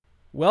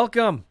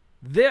Welcome.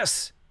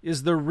 This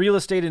is the Real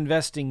Estate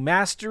Investing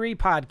Mastery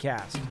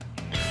Podcast.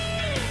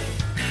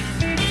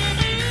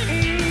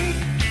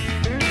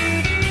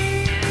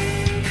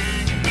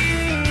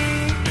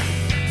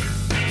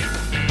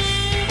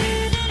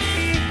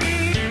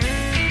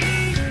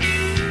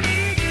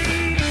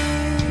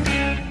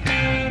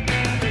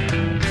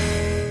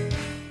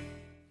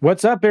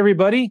 What's up,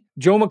 everybody?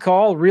 Joe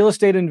McCall, Real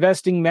Estate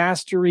Investing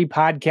Mastery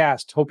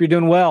Podcast. Hope you're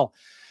doing well.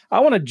 I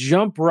want to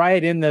jump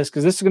right in this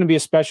because this is going to be a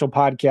special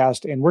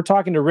podcast, and we're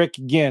talking to Rick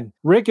again.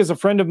 Rick is a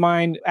friend of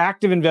mine,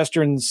 active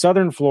investor in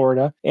Southern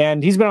Florida,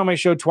 and he's been on my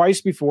show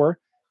twice before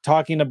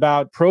talking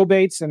about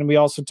probates, and we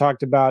also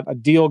talked about a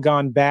deal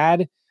gone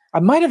bad. I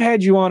might have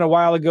had you on a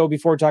while ago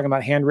before talking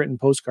about handwritten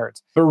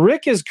postcards. But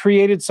Rick has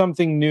created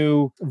something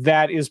new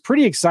that is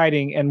pretty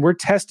exciting, and we're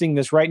testing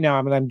this right now.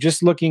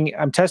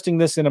 I'm testing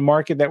this in a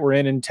market that we're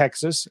in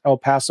Texas, El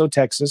Paso,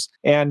 Texas.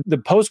 And the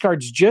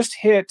postcards just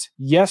hit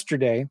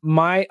yesterday.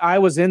 I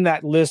was in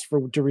that list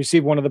to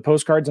receive one of the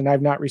postcards, and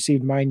I've not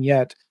received mine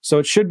yet. So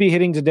it should be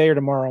hitting today or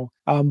tomorrow.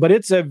 But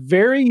it's a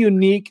very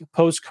unique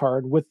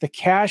postcard with the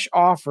cash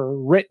offer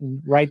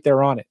written right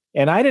there on it.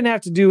 And I didn't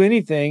have to do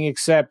anything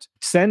except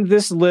send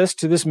this list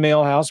to this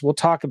mail house. We'll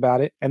talk about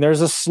it. And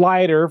there's a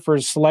slider for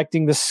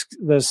selecting the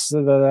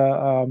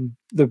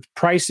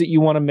price that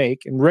you want to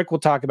make. And Rick will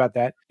talk about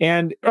that.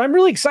 And I'm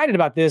really excited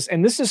about this.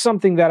 And this is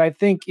something that I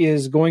think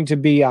is going to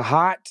be a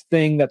hot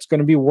thing that's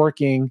going to be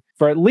working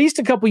for at least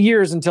a couple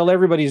years until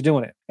everybody's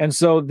doing it. And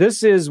so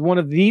this is one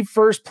of the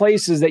first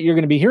places that you're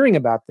going to be hearing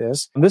about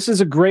this. And this is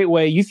a great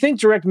way. You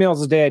think direct mail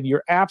is dead.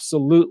 You're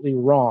absolutely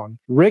wrong.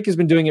 Rick has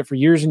been doing it for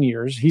years and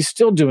years. He's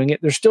still doing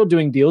it. They're still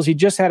doing deals. He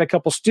just had a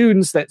couple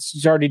students that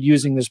started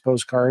using this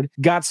postcard,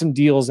 got some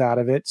deals out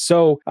of it.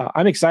 So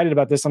I'm excited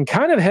about this. I'm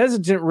kind of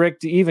hesitant, Rick,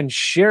 to even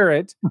share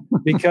it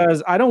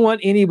because I don't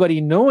want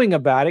anybody knowing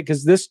about it,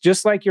 because this,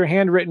 just like your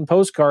handwritten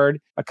postcard,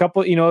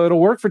 it'll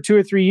work for 2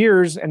 or 3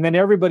 years and then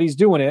everybody's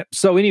doing it.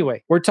 So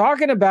anyway, we're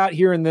talking about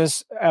here in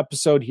this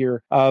episode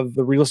here of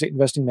the Real Estate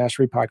Investing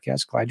Mastery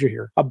Podcast, glad you're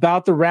here,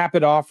 about the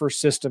rapid offer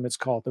system. It's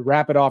called the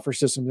rapid offer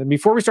system. And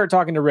before we start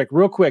talking to Rick,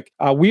 real quick,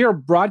 we are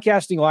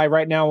broadcasting live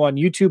right now on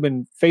YouTube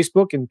and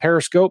Facebook and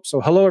Periscope. So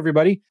hello,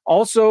 everybody.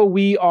 Also,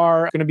 we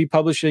are going to be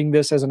publishing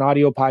this as an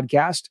audio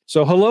podcast.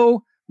 So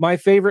hello, my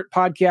favorite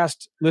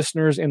podcast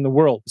listeners in the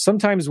world.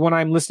 Sometimes when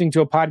I'm listening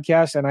to a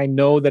podcast and I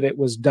know that it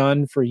was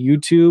done for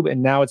YouTube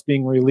and now it's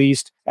being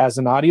released as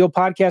an audio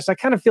podcast, I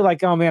kind of feel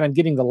like, oh man, I'm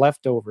getting the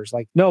leftovers.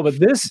 Like, no, but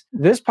this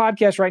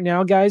podcast right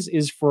now, guys,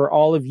 is for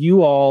all of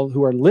you all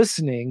who are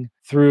listening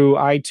through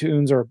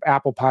iTunes or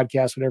Apple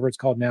Podcasts, whatever it's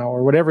called now,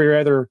 or whatever your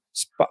other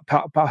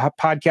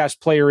podcast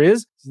player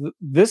is.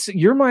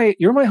 You're my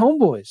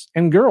homeboys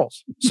and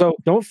girls. So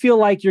don't feel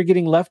like you're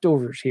getting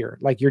leftovers here,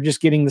 like you're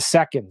just getting the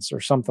seconds or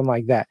something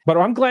like that. But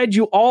I'm glad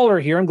you all are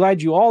here. I'm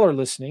glad you all are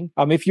listening.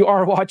 If you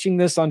are watching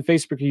this on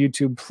Facebook or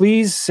YouTube,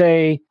 please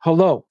say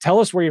hello. Tell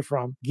us where you're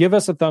from. Give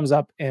us a thumbs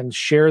up and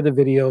share the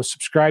video.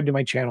 Subscribe to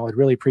my channel. I'd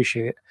really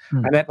appreciate it.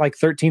 I'm at like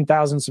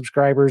 13,000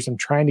 subscribers. I'm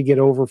trying to get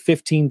over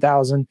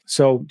 15,000.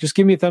 So just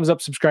give me a thumbs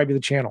up, subscribe to the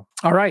channel.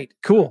 All right,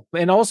 cool.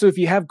 And also, if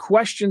you have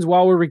questions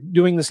while we're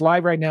doing this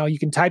live right now, you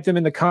can type them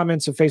in the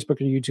comments of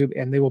Facebook or YouTube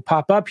and they will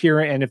pop up here.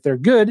 And if they're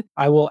good,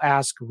 I will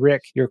ask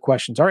Rick your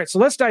questions. All right, so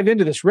let's dive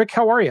into this. Rick,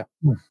 how are you?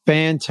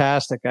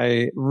 Fantastic.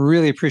 I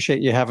really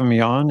appreciate you having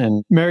me on,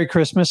 and Merry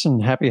Christmas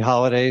and Happy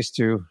Holidays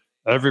to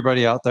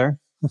everybody out there.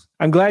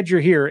 I'm glad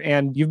you're here,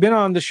 and you've been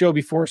on the show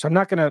before, so I'm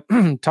not going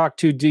to talk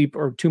too deep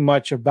or too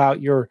much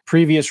about your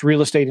previous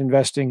real estate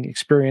investing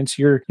experience.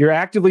 You're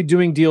actively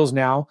doing deals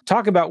now.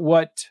 Talk about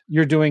what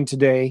you're doing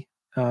today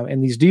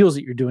and these deals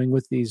that you're doing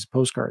with these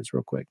postcards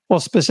real quick. Well,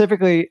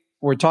 specifically,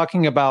 we're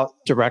talking about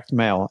direct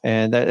mail,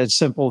 and it's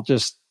simple.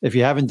 Just if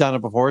you haven't done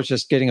it before, it's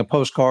just getting a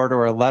postcard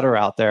or a letter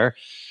out there.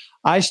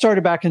 I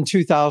started back in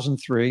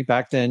 2003.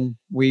 Back then,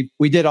 we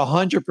did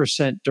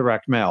 100%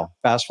 direct mail.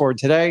 Fast forward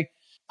today,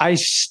 I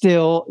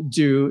still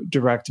do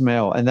direct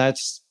mail. And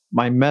that's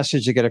my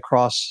message to get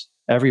across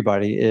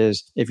everybody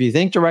is if you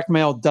think direct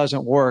mail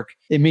doesn't work,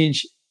 it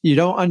means you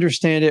don't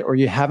understand it or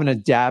you haven't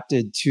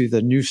adapted to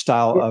the new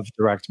style of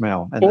direct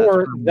mail. And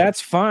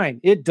that's fine.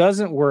 It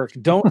doesn't work.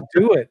 Don't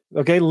do it.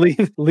 Okay.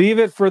 Leave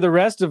it for the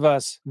rest of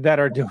us that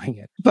are doing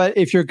it. But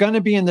if you're going to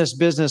be in this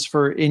business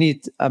for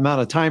any amount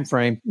of time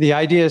frame, the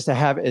idea is to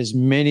have as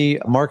many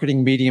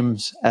marketing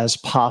mediums as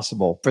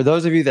possible. For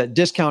those of you that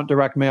discount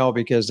direct mail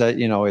because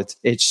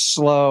it's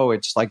slow,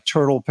 it's like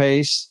turtle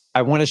pace,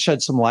 I want to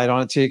shed some light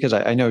on it too, because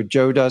I know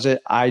Joe does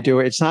it. I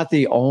do it. It's not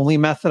the only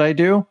method I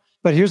do.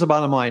 But here's the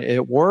bottom line.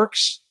 It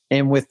works.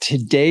 And with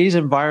today's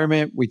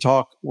environment,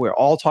 we're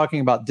all talking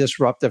about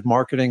disruptive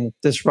marketing.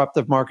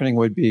 Disruptive marketing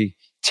would be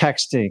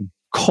texting,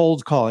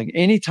 cold calling.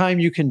 Anytime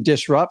you can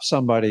disrupt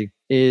somebody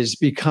is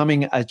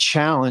becoming a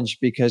challenge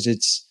because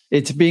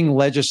it's being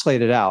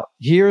legislated out.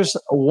 Here's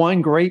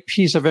one great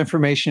piece of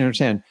information to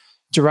understand.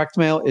 Direct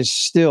mail is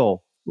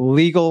still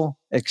legal,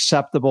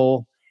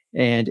 acceptable,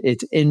 and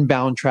it's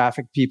inbound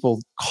traffic,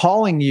 people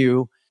calling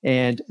you.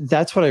 And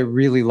that's what I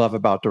really love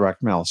about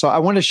direct mail. So I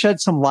want to shed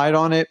some light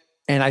on it.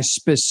 And I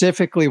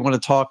specifically want to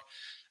talk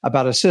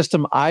about a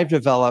system I've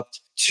developed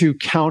to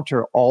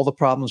counter all the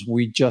problems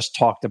we just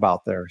talked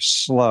about there.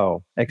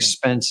 Slow,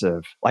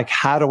 expensive. Like,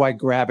 how do I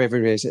grab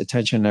everybody's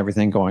attention and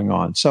everything going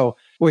on? So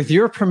with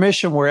your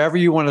permission, wherever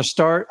you want to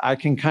start, I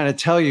can kind of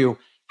tell you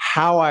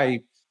how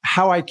I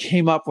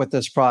came up with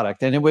this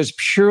product. And it was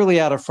purely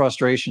out of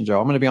frustration, Joe.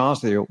 I'm going to be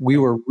honest with you. We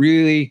were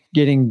really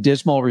getting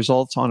dismal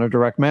results on our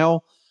direct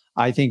mail.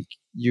 I think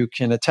you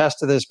can attest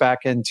to this.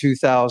 Back in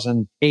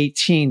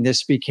 2018,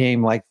 this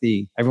became like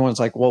everyone's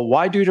like, well,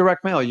 why do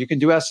direct mail? You can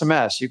do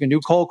SMS, you can do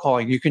cold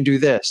calling, you can do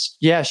this.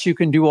 Yes, you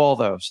can do all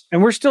those.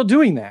 And we're still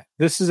doing that.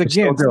 This is,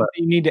 again, something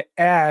you need to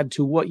add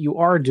to what you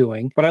are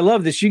doing. But I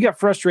love this. You got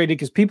frustrated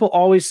because people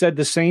always said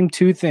the same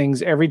two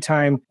things every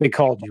time they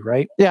called you,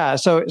 right? Yeah.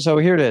 So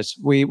here it is.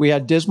 We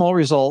had dismal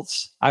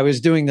results. I was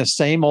doing the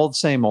same old.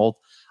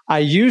 I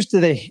used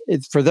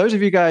for those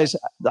of you guys,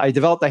 I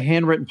developed a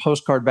handwritten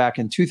postcard back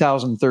in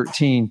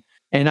 2013,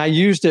 and I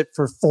used it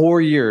for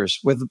 4 years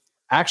with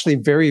actually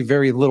very,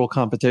 very little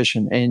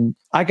competition. And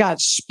I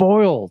got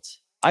spoiled.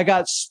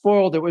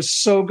 It was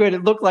so good.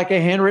 It looked like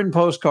a handwritten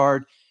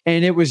postcard,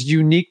 and it was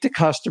unique to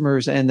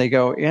customers. And they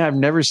go, yeah, I've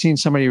never seen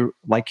somebody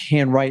like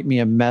handwrite me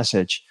a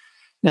message.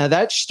 Now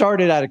that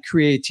started out of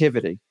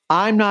creativity.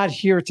 I'm not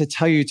here to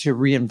tell you to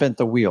reinvent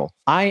the wheel.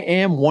 I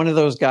am one of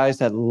those guys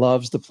that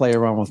loves to play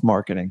around with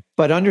marketing,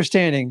 but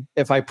understanding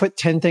if I put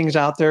 10 things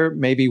out there,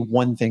 maybe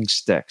one thing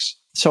sticks.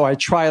 So I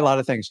try a lot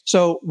of things.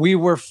 So we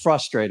were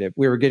frustrated.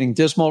 We were getting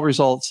dismal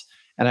results.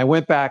 And I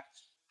went back.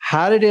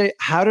 How did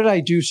I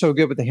do so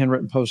good with the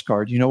handwritten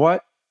postcard? You know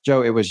what,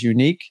 Joe? It was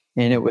unique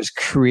and it was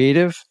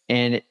creative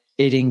and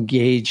it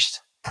engaged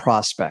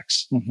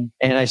prospects. Mm-hmm.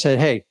 And I said,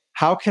 hey,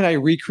 how can I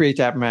recreate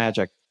that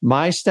magic?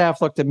 My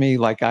staff looked at me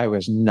like I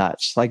was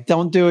nuts. Like,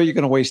 don't do it. You're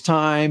going to waste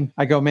time.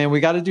 I go, man,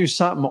 we got to do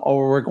something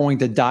or we're going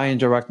to die in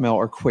direct mail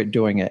or quit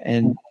doing it.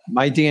 And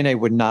my DNA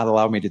would not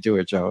allow me to do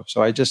it, Joe.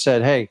 So I just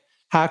said, hey,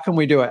 how can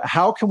we do it?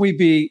 How can we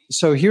be?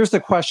 So here's the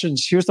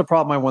questions. Here's the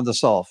problem I wanted to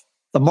solve.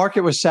 The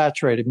market was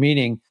saturated,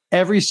 meaning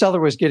every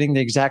seller was getting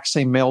the exact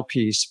same mail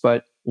piece,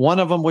 but one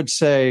of them would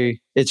say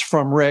it's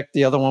from Rick.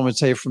 The other one would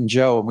say from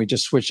Joe. And we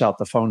just switched out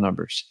the phone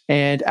numbers.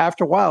 And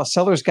after a while,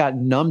 sellers got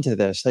numb to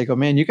this. They go,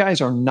 man, you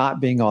guys are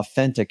not being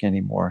authentic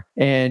anymore.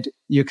 And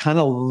you kind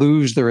of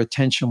lose their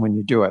attention when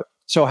you do it.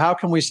 So how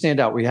can we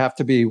stand out? We have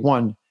to be,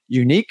 one,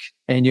 unique,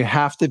 and you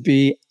have to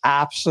be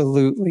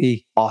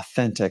absolutely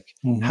authentic.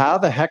 Mm-hmm. How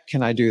the heck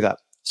can I do that?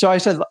 So I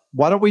said,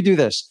 why don't we do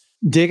this?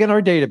 Dig in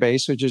our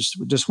database, which is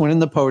just went in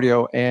the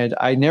Podio, and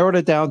I narrowed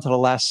it down to the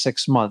last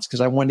 6 months because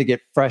I wanted to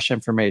get fresh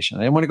information.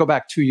 I didn't want to go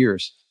back 2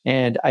 years.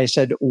 And I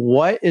said,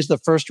 what is the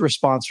first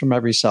response from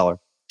every seller?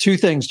 2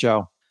 things,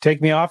 Joe.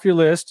 Take me off your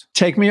list.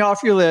 Take me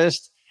off your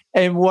list.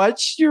 And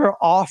what's your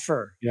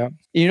offer? Yeah.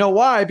 You know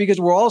why?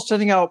 Because we're all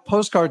sending out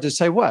postcards that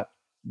say what?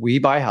 We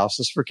buy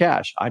houses for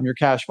cash. I'm your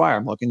cash buyer.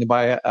 I'm looking to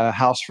buy a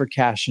house for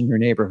cash in your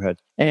neighborhood.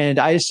 And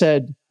I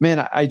said,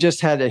 man, I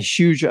just had a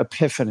huge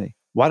epiphany.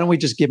 Why don't we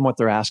just give them what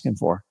they're asking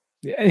for?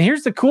 And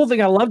here's the cool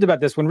thing I loved about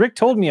this. When Rick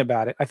told me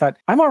about it, I thought,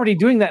 I'm already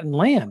doing that in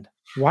land.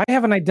 Why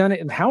haven't I done it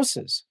in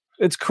houses?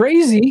 It's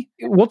crazy.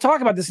 We'll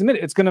talk about this in a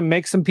minute. It's going to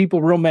make some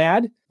people real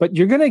mad, but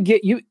you're not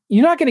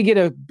going to get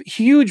a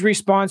huge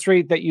response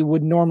rate that you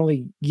would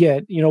normally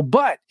get,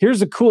 but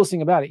here's the coolest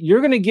thing about it. You're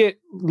going to get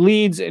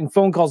leads and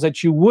phone calls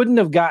that you wouldn't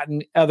have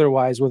gotten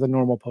otherwise with a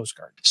normal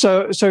postcard.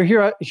 So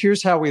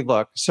here's how we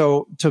look.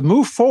 So to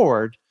move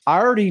forward, I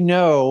already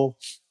know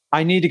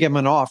I need to give them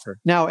an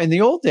offer. Now, in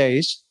the old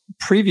days,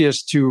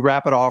 previous to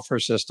Rapid Offer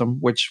System,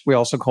 which we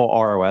also call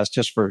ROS,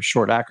 just for a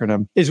short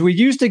acronym, is we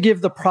used to give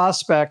the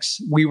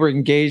prospects we were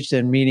engaged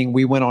in, meaning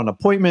we went on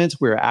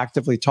appointments, we were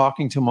actively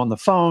talking to them on the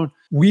phone.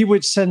 We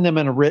would send them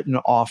a written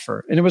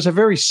offer. And it was a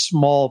very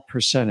small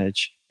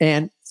percentage.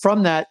 And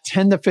from that,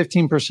 10 to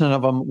 15%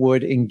 of them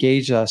would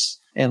engage us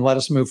and let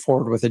us move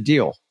forward with a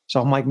deal.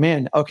 So I'm like,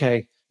 man,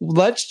 okay,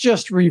 let's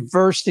just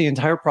reverse the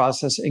entire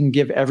process and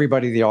give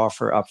everybody the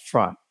offer up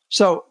front.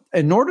 So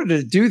in order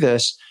to do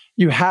this,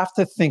 you have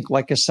to think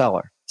like a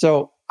seller.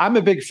 So I'm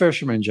a big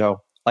fisherman,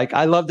 Joe. Like,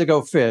 I love to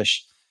go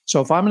fish.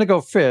 So if I'm going to go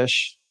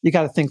fish, you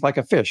got to think like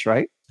a fish,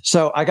 right?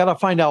 So I got to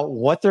find out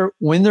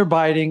when they're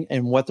biting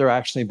and what they're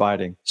actually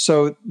biting.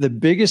 So the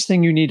biggest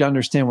thing you need to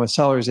understand with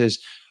sellers is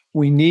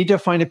we need to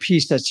find a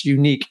piece that's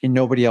unique and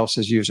nobody else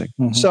is using.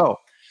 Mm-hmm. So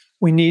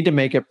we need to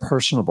make it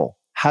personable.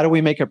 How do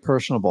we make it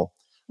personable?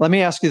 Let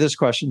me ask you this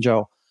question,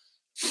 Joe.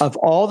 Of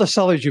all the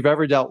sellers you've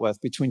ever dealt with,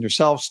 between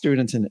yourself,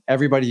 students, and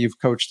everybody you've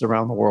coached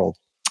around the world,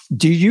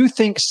 do you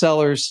think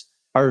sellers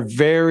are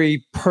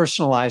very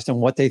personalized in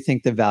what they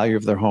think the value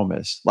of their home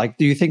is? Like,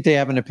 do you think they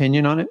have an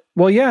opinion on it?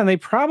 Well, yeah, and they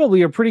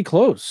probably are pretty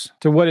close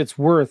to what it's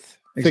worth.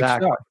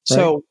 Exactly. Up, right?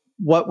 So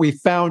what we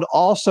found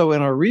also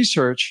in our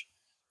research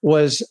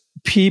was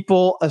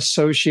people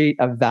associate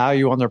a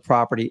value on their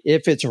property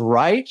if it's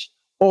right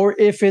or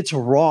if it's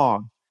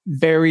wrong.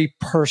 Very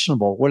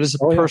personable. What does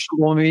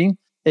personable mean?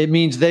 It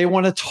means they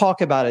want to talk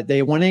about it.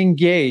 They want to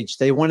engage.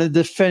 They want to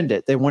defend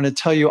it. They want to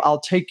tell you, I'll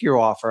take your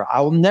offer.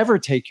 I will never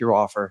take your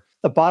offer.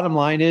 The bottom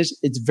line is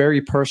it's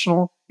very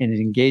personal and it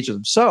engages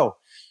them. So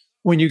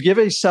when you give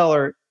a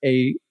seller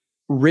a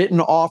written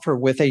offer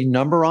with a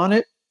number on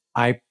it,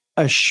 I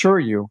assure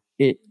you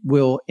it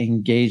will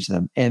engage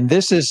them. And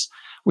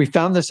we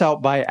found this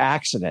out by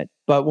accident,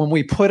 but when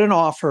we put an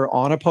offer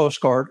on a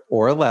postcard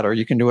or a letter,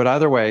 you can do it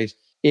either way,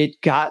 it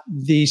got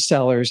these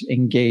sellers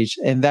engaged.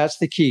 And that's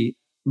the key.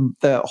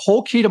 The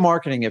whole key to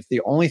marketing, if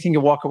the only thing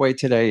you walk away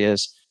today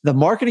is the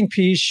marketing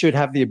piece should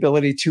have the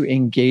ability to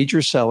engage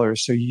your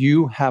sellers so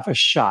you have a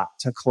shot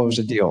to close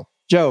a deal.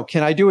 Joe,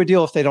 can I do a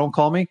deal if they don't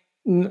call me?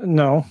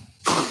 No.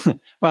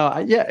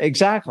 Well, yeah,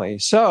 exactly.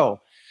 So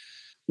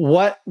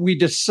what we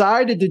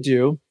decided to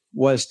do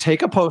was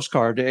take a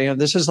postcard,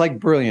 and this is like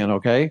brilliant,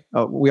 okay?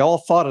 We all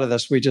thought of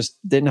this. We just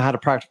didn't know how to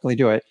practically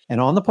do it. And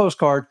on the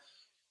postcard,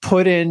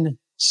 put in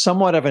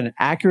somewhat of an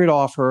accurate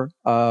offer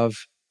of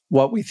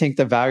what we think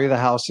the value of the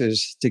house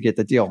is to get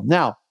the deal.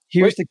 Now,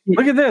 here's the key.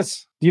 Look at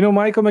this. Do you know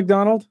Michael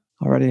McDonald?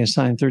 Already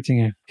assigned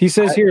 13. He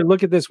says here,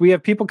 look at this. We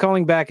have people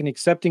calling back and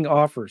accepting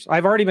offers.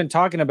 I've already been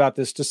talking about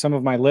this to some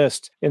of my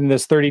list in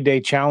this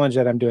 30-day challenge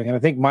that I'm doing. And I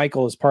think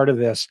Michael is part of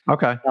this.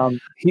 Okay. Oh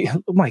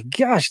my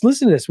gosh,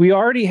 listen to this. We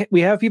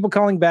have people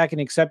calling back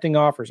and accepting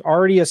offers.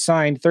 Already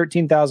assigned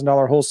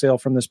 $13,000 wholesale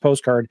from this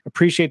postcard.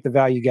 Appreciate the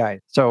value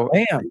guide. So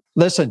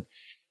listen,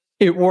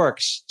 it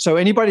works. So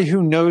anybody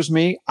who knows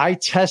me, I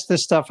test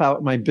this stuff out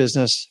in my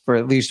business for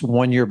at least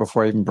 1 year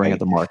before I even bring it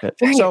to market.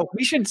 So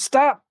we should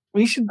stop.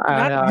 We should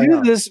not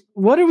do this.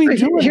 What are we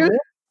doing?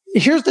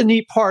 Here's the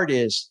neat part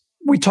is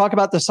we talk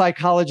about the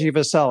psychology of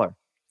a seller.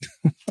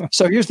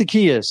 So here's the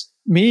key is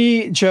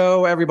me,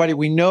 Joe, everybody,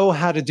 we know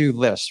how to do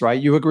lists,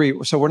 right? You agree.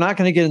 So we're not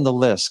going to get into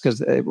lists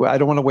because I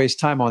don't want to waste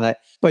time on that.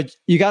 But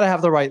you got to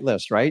have the right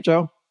list, right,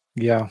 Joe?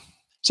 Yeah.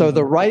 So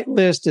the right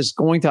list is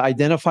going to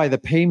identify the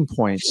pain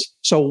points.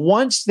 So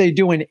once they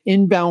do an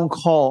inbound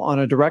call on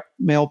a direct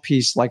mail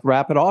piece like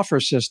Rapid Offer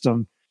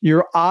System,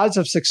 your odds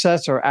of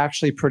success are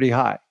actually pretty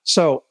high.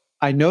 So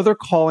I know they're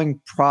calling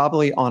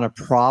probably on a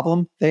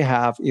problem they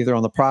have either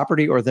on the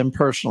property or them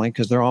personally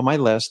because they're on my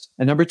list.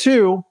 And number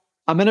two,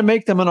 I'm going to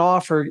make them an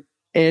offer.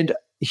 And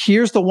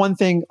here's the one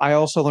thing I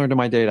also learned in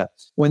my data.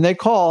 When they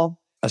call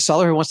a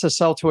seller who wants to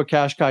sell to a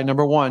cash guy,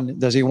 number one,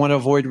 does he want to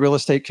avoid real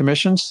estate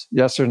commissions?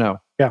 Yes or no?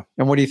 Yeah.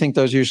 And what do you think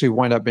those usually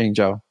wind up being,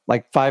 Joe?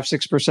 Like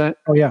 5-6%?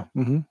 Oh, yeah.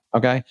 Mm-hmm.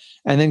 Okay.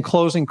 And then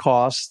closing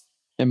costs.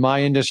 In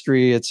my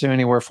industry, it's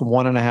anywhere from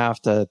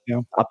 1.5% to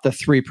up to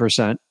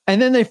 3%.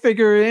 And then they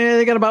figure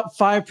they got about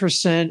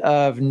 5%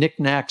 of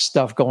knick-knack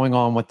stuff going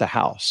on with the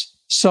house.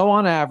 So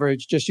on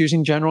average, just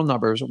using general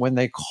numbers, when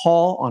they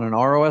call on an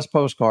ROS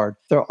postcard,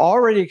 they're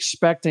already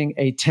expecting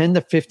a 10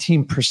 to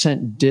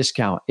 15%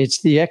 discount.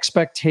 It's the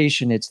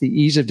expectation. It's the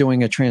ease of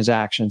doing a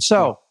transaction.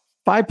 So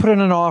if I put in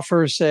an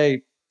offer,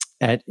 say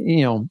at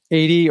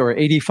 80 or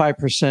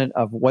 85%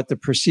 of what the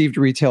perceived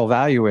retail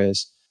value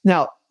is.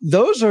 Now,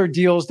 those are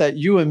deals that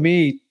you and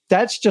me,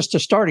 that's just a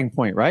starting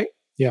point, right?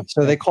 Yeah.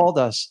 So they called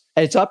us.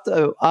 It's up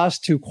to us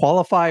to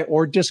qualify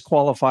or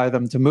disqualify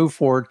them to move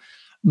forward.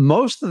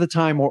 Most of the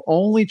time, we're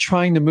only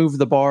trying to move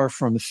the bar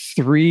from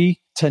 3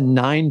 to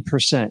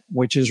 9%,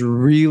 which is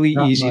really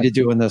easy to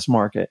do in this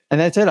market. And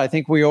that's it. I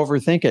think we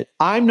overthink it.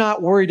 I'm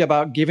not worried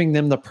about giving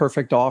them the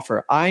perfect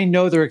offer. I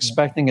know they're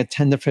expecting a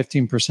 10 to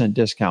 15%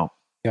 discount.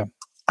 Yeah.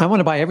 I want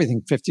to buy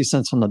everything 50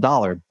 cents on the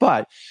dollar,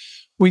 but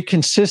we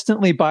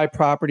consistently buy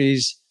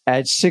properties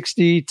at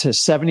 60 to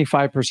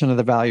 75% of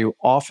the value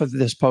off of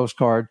this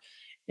postcard.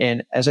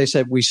 And as I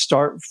said, we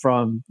start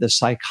from the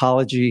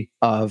psychology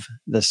of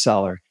the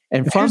seller.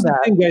 And from here's that,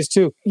 the thing, guys,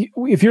 too.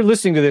 If you're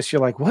listening to this, you're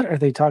like, what are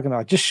they talking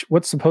about? Just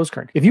what's the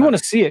postcard? If you want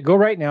to see it, go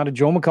right now to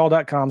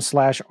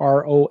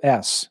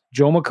joemccall.com/ROS.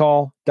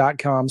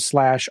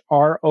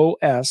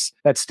 joemccall.com/ROS.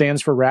 That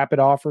stands for Rapid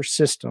Offer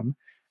System.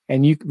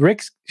 And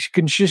Rick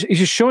he's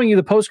just showing you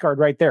the postcard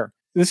right there.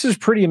 This is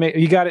pretty amazing.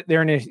 You got it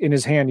there in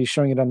his hand. He's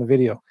showing it on the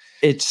video.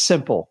 It's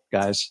simple,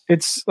 guys.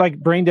 It's like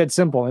brain dead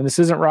simple. And this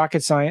isn't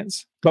rocket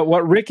science. But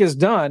what Rick has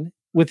done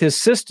with his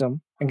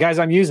system, and guys,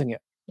 I'm using it.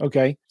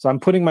 Okay. So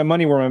I'm putting my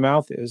money where my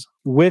mouth is.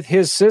 With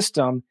his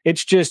system,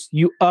 it's just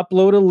you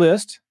upload a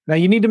list. Now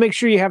you need to make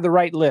sure you have the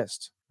right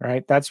list,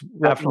 right? That's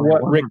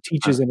what Rick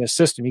teaches in his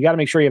system. You got to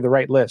make sure you have the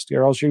right list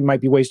or else you might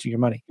be wasting your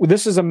money.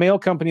 This is a mail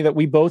company that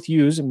we both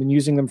use and been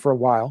using them for a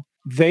while.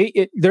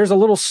 There's a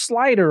little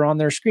slider on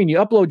their screen. You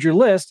upload your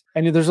list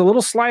and there's a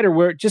little slider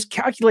where it just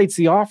calculates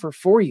the offer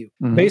for you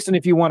based on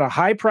if you want a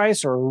high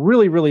price or a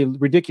really, really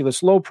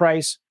ridiculous low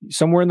price.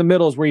 Somewhere in the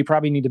middle is where you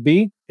probably need to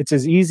be. It's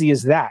as easy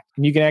as that.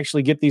 And you can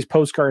actually get these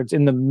postcards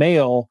in the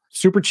mail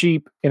super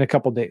cheap in a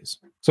couple days.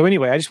 So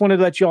anyway, I just wanted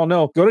to let you all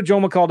know, go to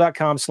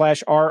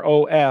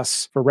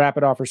joemccall.com/ROS for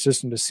Rapid Offer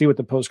System to see what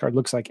the postcard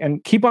looks like.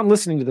 And keep on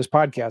listening to this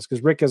podcast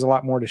because Rick has a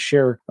lot more to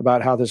share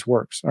about how this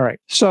works. All right.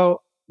 So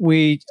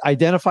we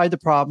identified the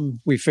problem.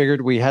 We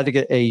figured we had to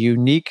get a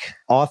unique,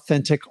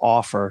 authentic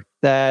offer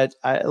that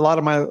a lot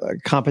of my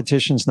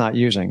competition's not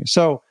using.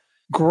 So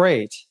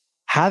great.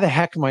 How the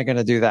heck am I going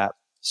to do that?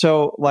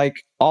 So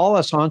like all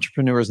us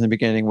entrepreneurs in the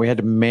beginning, we had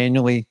to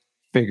manually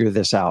figure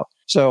this out.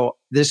 So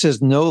this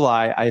is no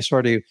lie. I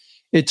sort of,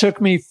 it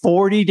took me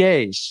 40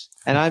 days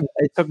And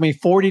it took me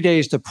 40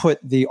 days to put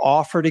the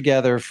offer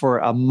together for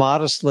a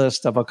modest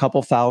list of a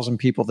couple thousand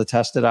people to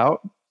test it out.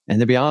 And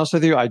to be honest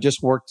with you,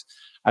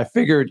 I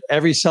figured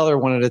every seller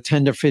wanted a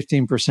 10 to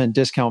 15%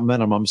 discount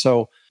minimum.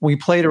 So we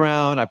played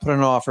around. I put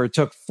an offer. It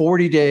took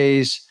 40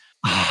 days.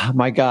 Oh,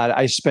 my God,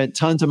 I spent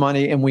tons of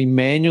money and we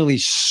manually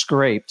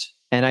scraped.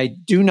 And I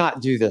do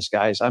not do this,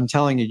 guys. I'm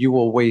telling you, you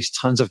will waste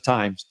tons of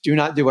time. Do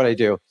not do what I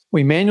do.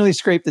 We manually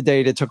scraped the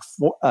data.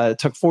 It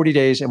took 40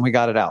 days and we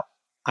got it out.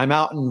 I'm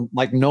out in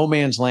like no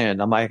man's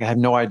land. I'm like, I have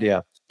no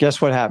idea.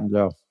 Guess what happened,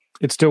 Joe?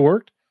 It still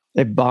worked?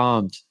 It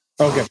bombed.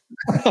 Okay.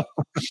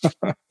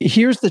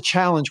 Here's the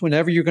challenge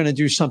whenever you're going to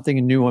do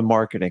something new in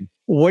marketing.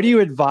 What do you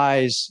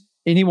advise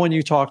anyone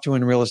you talk to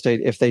in real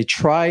estate if they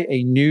try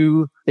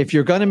if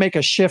you're going to make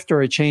a shift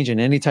or a change in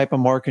any type of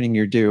marketing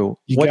you do,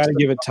 you got to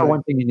give it time.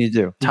 One thing you need to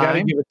do. You got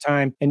to give it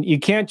time. And you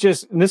can't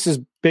just, and this is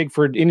big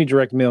for any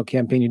direct mail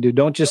campaign you do.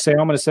 Don't just say,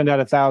 I'm going to send out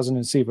 1,000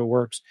 and see if it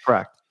works.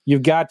 Correct.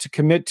 You've got to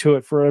commit to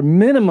it for a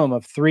minimum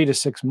of 3 to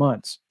 6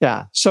 months.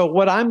 Yeah. So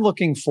what I'm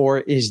looking for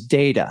is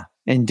data.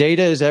 And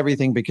data is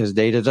everything because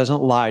data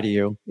doesn't lie to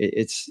you.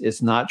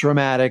 It's not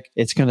dramatic.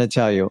 It's going to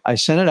tell you. I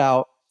sent it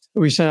out.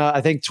 We sent out,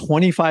 I think,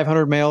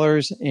 2,500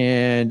 mailers,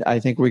 and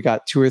I think we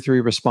got 2 or 3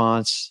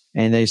 response.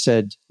 And they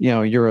said,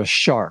 you're a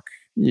shark.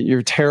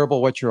 You're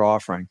terrible what you're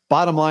offering.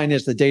 Bottom line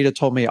is the data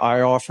told me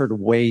I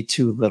offered way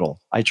too little.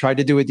 I tried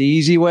to do it the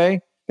easy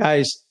way.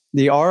 Guys,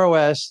 the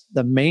ROS,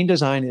 the main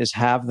design is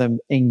have them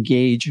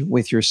engage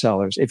with your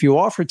sellers. If you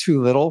offer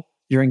too little,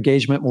 your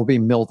engagement will be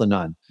nil to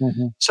none.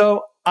 Mm-hmm.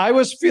 So I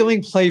was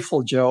feeling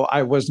playful, Joe.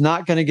 I was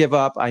not going to give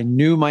up. I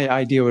knew my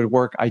idea would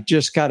work. I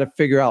just got to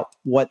figure out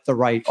what the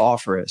right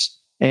offer is.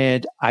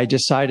 And I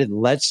decided,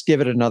 let's give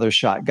it another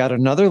shot. Got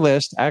another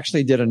list,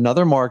 actually did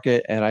another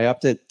market, and I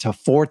upped it to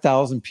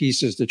 4,000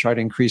 pieces to try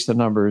to increase the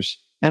numbers.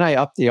 And I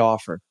upped the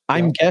offer. Yeah.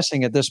 I'm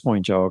guessing at this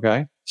point, Joe,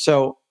 okay?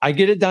 So I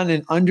get it done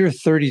in under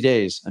 30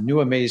 days, a new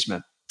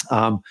amazement.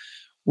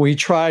 We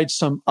tried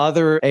some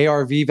other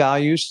ARV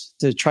values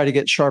to try to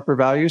get sharper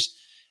values.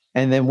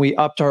 And then we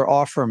upped our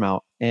offer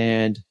amount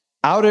and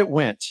out it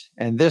went.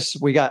 And this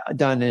we got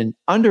done in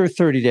under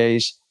 30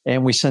 days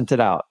and we sent it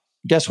out.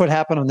 Guess what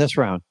happened on this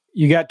round?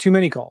 You got too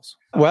many calls.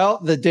 Well,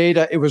 the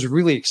data, it was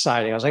really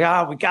exciting. I was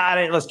like, we got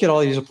it. Let's get all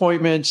these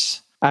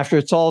appointments. After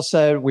it's all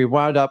said, we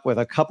wound up with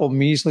a couple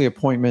measly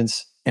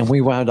appointments and we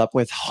wound up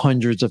with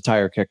hundreds of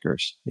tire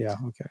kickers. Yeah.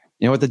 Okay.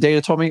 You know what the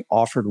data told me?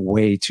 Offered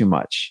way too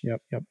much.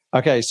 Yep.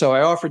 Okay. So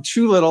I offered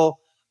too little.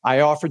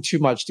 I offered too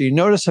much. Do you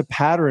notice a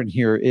pattern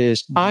here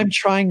is I'm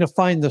trying to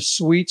find the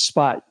sweet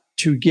spot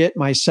to get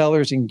my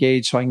sellers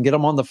engaged so I can get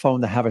them on the phone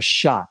to have a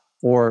shot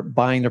or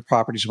buying their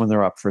properties when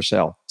they're up for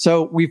sale.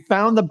 So we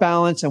found the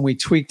balance and we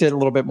tweaked it a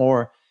little bit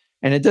more.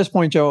 And at this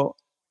point, Joe,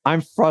 I'm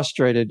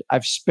frustrated.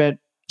 I've spent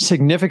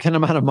significant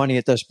amount of money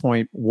at this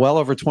point, well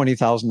over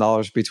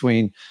 $20,000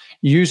 between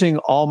using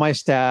all my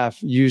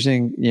staff,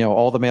 using,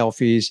 all the mail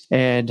fees.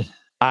 And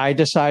I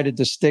decided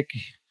to stick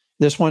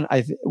this one.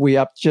 We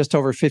upped just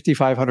over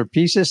 5,500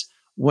 pieces,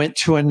 went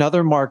to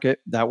another market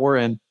that we're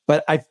in,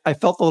 but I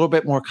felt a little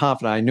bit more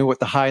confident. I knew what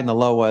the high and the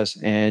low was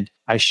and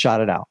I shot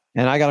it out.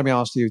 And I got to be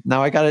honest with you,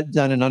 now I got it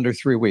done in under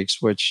 3 weeks,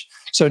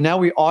 so now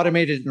we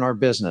automated in our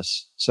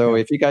business. So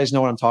if you guys know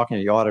what I'm talking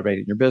about, you automate it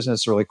in your business.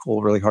 It's really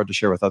cool, really hard to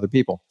share with other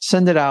people.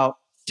 Send it out.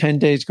 10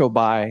 days go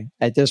by.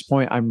 At this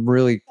point,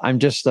 I'm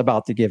just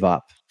about to give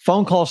up.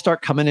 Phone calls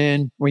start coming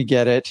in. We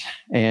get it.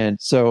 And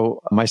so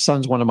my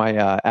son's one of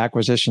my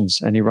acquisitions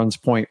and he runs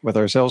point with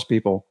our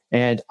salespeople.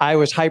 And I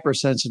was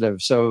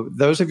hypersensitive. So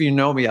those of you who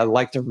know me, I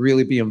like to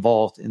really be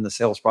involved in the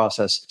sales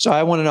process. So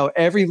I want to know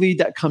every lead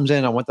that comes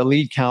in. I want the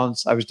lead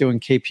counts. I was doing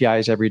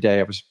KPIs every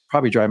day. I was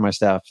probably driving my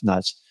staff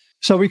nuts.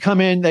 So we come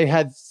in, they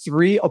had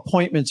 3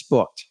 appointments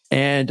booked.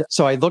 And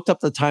so I looked up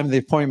the time of the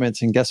appointments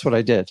and guess what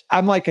I did?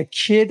 I'm like a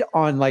kid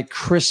on like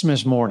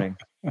Christmas morning.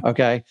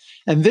 Okay.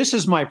 And this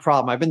is my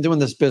problem. I've been doing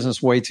this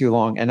business way too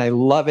long and I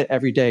love it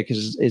every day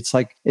because it's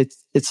like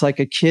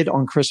a kid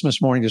on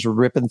Christmas morning just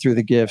ripping through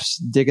the gifts,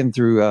 digging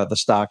through the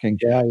stocking.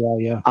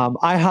 Yeah.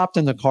 I hopped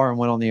in the car and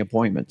went on the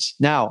appointments.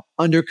 Now,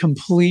 under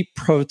complete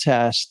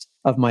protest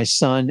of my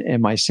son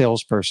and my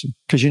salesperson.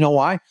 Because you know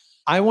why?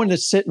 I wanted to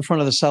sit in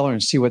front of the seller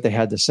and see what they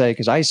had to say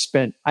because I've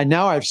spent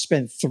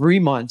 3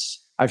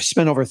 months. I've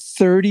spent over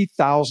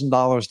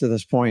 $30,000 to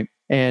this point,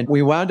 and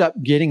we wound up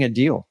getting a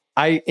deal.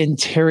 I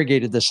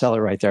interrogated the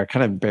seller right there. I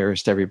kind of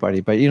embarrassed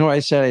everybody. But you know what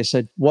I said? I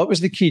said, what was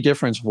the key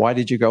difference? Why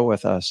did you go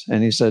with us?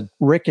 And he said,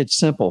 Rick, it's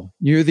simple.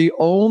 You're the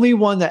only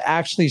one that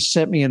actually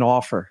sent me an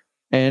offer.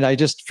 And I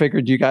just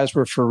figured you guys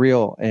were for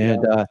real.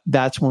 And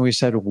that's when we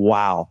said,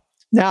 wow.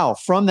 Now,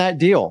 from that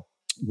deal,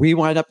 we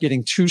wound up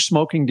getting 2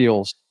 smoking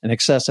deals in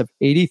excess of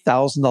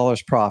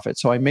 $80,000 profit.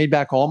 So I made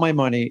back all my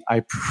money.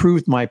 I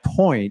proved my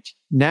point.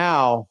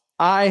 Now,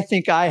 I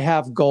think I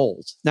have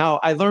gold. Now,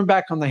 I learned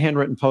back on the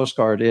handwritten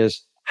postcard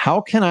is,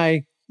 how can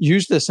I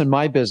use this in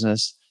my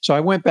business? So I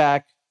went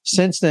back.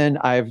 Since then,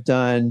 I've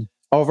done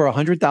over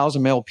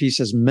 100,000 mail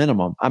pieces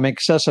minimum. I'm in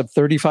excess of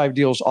 35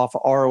 deals off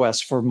of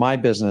ROS for my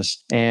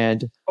business.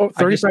 And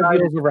 35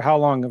 deals over how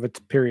long of a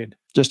period?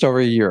 Just over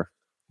a year.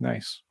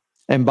 Nice.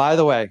 And by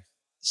the way,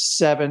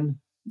 7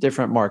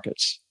 different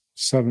markets.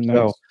 7 nice.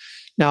 So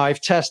now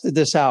I've tested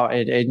this out,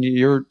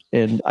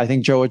 and I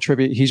think Joe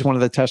Attribute, he's one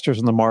of the testers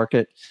in the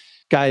market.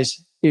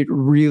 Guys, it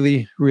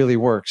really, really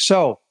works.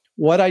 So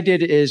what I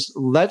did is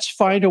let's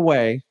find a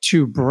way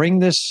to bring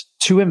this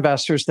to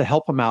investors to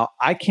help them out.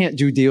 I can't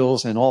do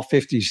deals in all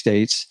 50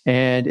 states.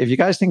 And if you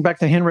guys think back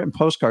to handwritten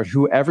postcard,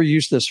 whoever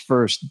used this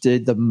first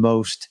did the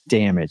most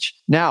damage.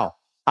 Now,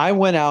 I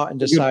went out and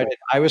decided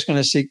I was going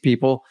to seek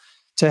people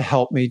to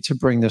help me to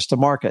bring this to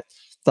market.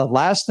 The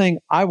last thing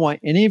I want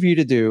any of you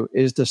to do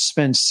is to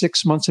spend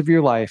 6 months of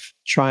your life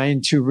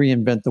trying to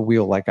reinvent the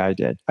wheel like I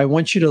did. I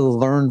want you to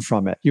learn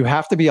from it. You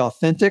have to be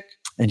authentic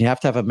and you have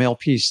to have a mail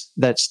piece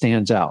that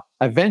stands out.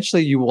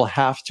 Eventually, you will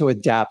have to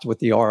adapt with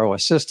the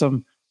ROS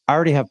system. I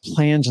already have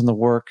plans in the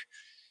work.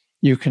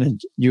 You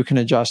can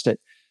adjust it.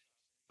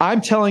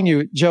 I'm telling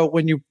you, Joe,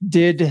 when you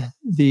did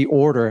the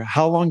order,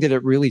 how long did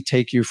it really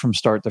take you from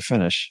start to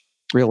finish,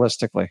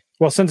 realistically?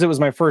 Well, since it was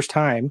my first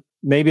time,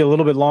 maybe a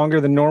little bit longer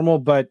than normal,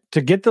 but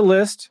to get the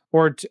list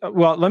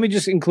let me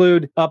just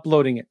include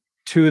uploading it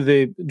to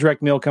the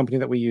direct mail company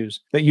that we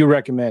use, that you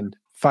recommend,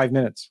 5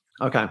 minutes.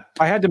 Okay.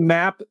 I had to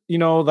map,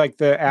 like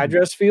the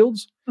address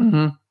fields,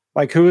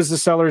 like who is the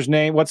seller's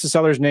name? What's the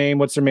seller's name?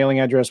 What's their mailing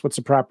address? What's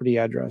the property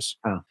address?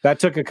 Oh. That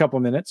took a couple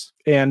minutes.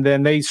 And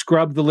then they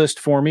scrubbed the list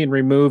for me and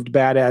removed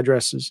bad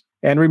addresses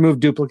and removed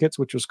duplicates,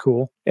 which was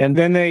cool. And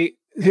then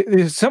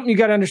there's something you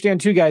got to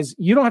understand too, guys.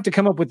 You don't have to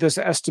come up with this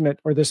estimate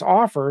or this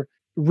offer.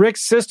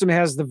 Rick's system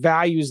has the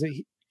values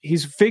that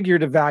he's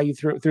figured a value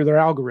through their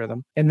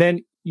algorithm. And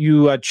then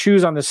you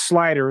choose on the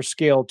slider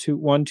scale to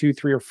 1, 2,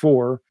 3, or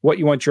 4 what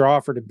you want your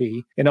offer to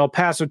be. In El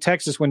Paso,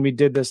 Texas, when we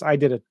did this, I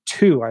did a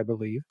 2, I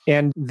believe.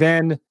 And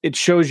then it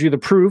shows you the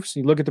proofs.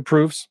 You look at the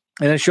proofs,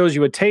 and it shows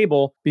you a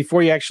table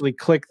before you actually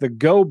click the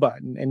go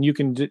button. And you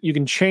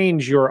can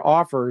change your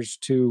offers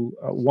to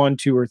 1,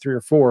 2, or 3,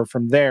 or 4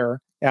 from there.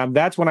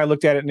 That's when I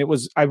looked at it,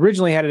 and I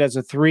originally had it as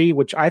a 3,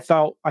 which I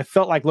felt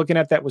like looking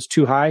at that was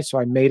too high. So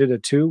I made it a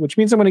 2, which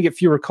means I'm going to get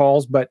fewer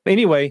calls. But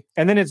anyway,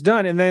 and then it's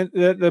done. And then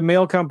the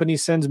mail company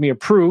sends me a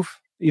proof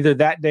either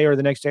that day or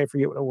the next day. I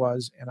forget what it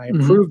was. And I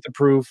approved the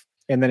proof.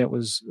 And then it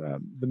was,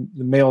 the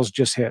mail's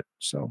just hit.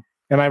 So,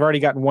 and I've already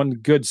gotten one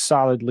good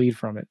solid lead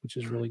from it, which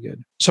is really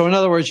good. So in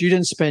other words, you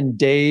didn't spend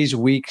days,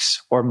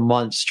 weeks, or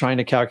months trying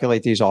to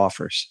calculate these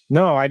offers.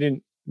 No, I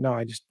didn't. No,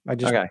 I just.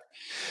 Okay.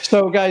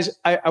 So guys,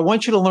 I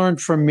want you to learn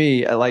from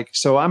me.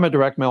 So I'm a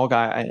direct mail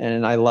guy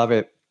and I love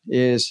it.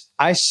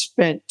 I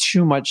spent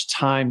too much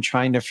time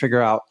trying to figure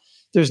out,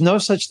 there's no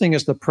such thing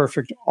as the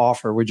perfect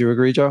offer. Would you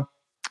agree, Joe?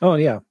 Oh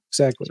yeah,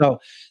 exactly. So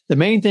the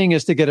main thing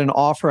is to get an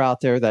offer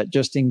out there that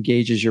just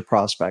engages your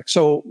prospect.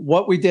 So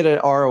what we did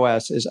at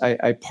ROS is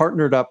I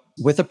partnered up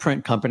with a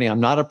print company.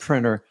 I'm not a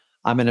printer.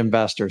 I'm an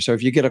investor. So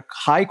if you get a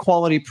high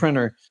quality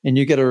printer and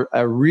you get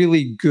a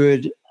really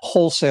good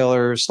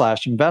wholesaler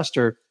 /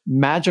 investor,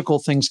 magical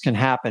things can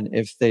happen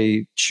if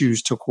they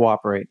choose to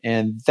cooperate.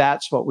 And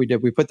that's what we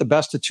did. We put the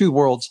best of 2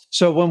 worlds.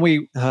 So when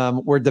we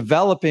were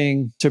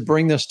developing to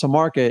bring this to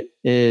market,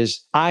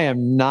 I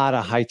am not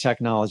a high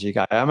technology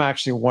guy. I'm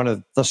actually one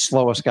of the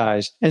slowest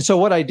guys. And so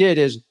what I did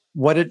is,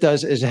 what it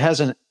does is it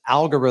has an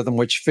algorithm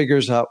which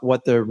figures out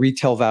what the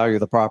retail value of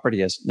the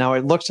property is. Now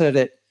it looks at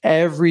it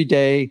every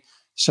day.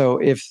 So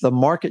if the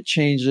market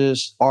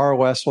changes,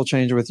 ROS will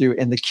change with you.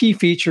 And the key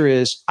feature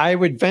is, I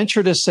would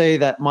venture to say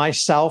that my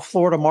South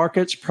Florida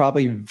market's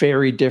probably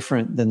very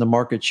different than the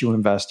markets you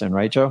invest in,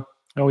 right, Joe?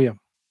 Oh, yeah.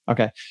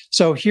 Okay.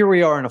 So here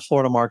we are in a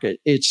Florida market.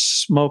 It's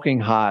smoking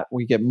hot.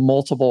 We get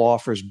multiple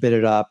offers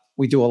bidded up.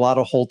 We do a lot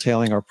of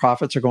wholetailing. Our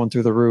profits are going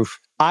through the roof.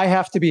 I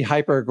have to be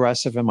hyper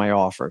aggressive in my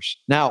offers.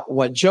 Now,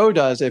 what Joe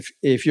does,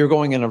 if you're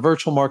going in a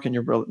virtual market and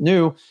you're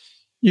new,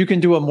 you can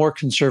do a more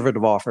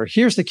conservative offer.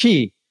 Here's the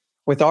key.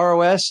 With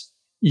ROS,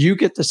 you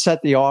get to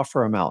set the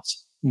offer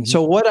amounts. Mm-hmm.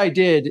 So what I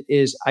did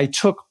is I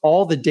took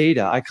all the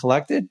data I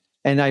collected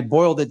and I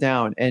boiled it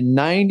down. And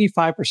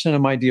 95%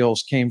 of my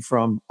deals came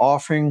from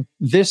offering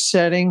this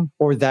setting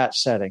or that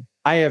setting.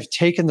 I have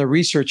taken the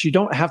research. You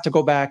don't have to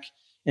go back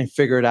and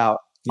figure it out.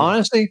 Yeah.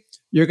 Honestly,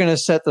 you're going to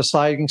set the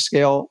sliding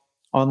scale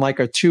on like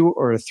a 2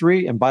 or a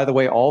 3. And by the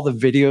way, all the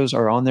videos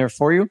are on there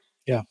for you.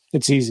 Yeah,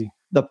 it's easy.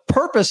 The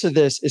purpose of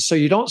this is so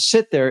you don't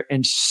sit there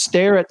and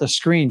stare at the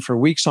screen for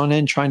weeks on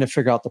end trying to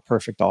figure out the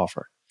perfect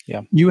offer.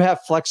 Yeah. You have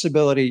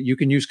flexibility. You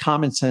can use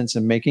common sense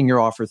in making your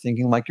offer,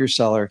 thinking like your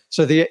seller.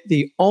 So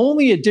the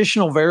only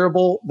additional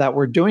variable that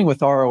we're doing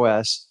with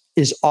ROS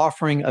is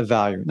offering a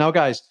value. Now,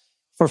 guys,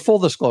 for full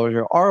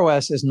disclosure,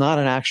 ROS is not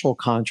an actual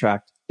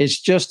contract.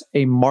 It's just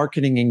a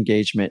marketing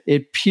engagement.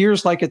 It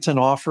appears like it's an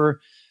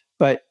offer,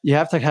 but you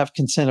have to have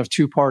consent of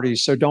 2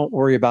 parties. So don't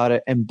worry about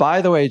it. And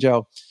by the way,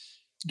 Joe,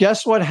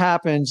 guess what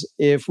happens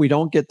if we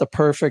don't get the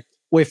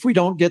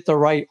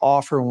right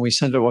offer when we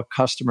send it to a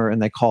customer and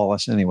they call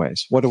us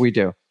anyways? What do we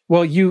do?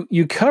 Well,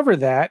 you cover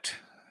that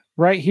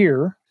right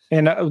here.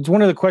 And it's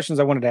one of the questions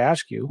I wanted to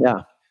ask you.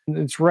 Yeah.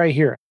 It's right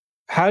here.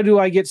 How do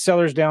I get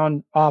sellers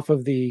down off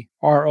of the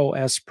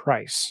ROS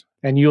price?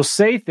 And you'll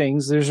say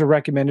things, there's a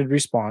recommended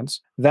response.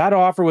 That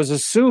offer was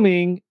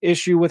assuming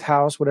issue with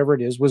house, whatever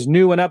it is, was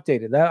new and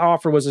updated. That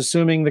offer was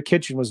assuming the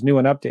kitchen was new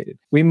and updated.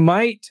 We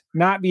might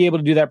not be able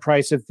to do that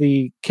price if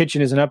the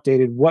kitchen isn't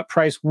updated. What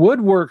price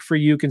would work for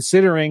you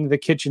considering the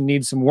kitchen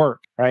needs some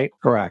work, right?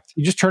 Correct.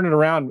 You just turn it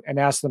around and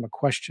ask them a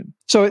question.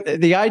 So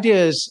the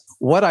idea is,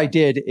 what I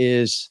did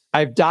is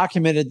I've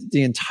documented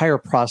the entire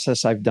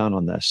process I've done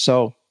on this.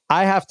 So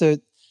I have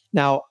to,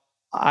 now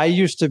I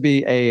used to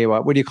be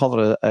what do you call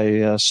it?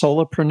 A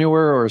solopreneur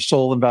or a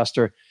sole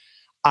investor.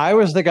 I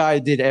was the guy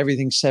who did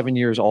everything 7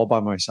 years all by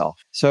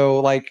myself. So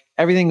like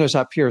everything goes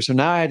up here. So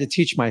now I had to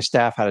teach my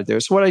staff how to do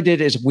it. So what I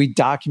did is we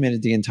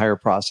documented the entire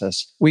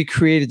process. We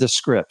created the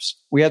scripts.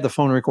 We had the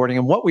phone recording.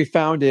 And what we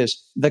found is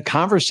the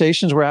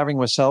conversations we're having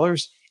with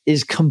sellers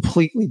is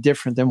completely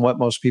different than what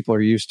most people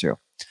are used to.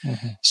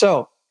 Mm-hmm.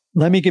 So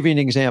let me give you an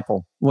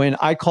example. When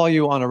I call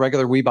you on a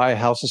regular We Buy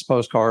Houses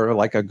postcard or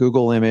like a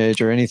Google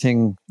image or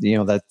anything,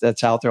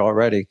 that's out there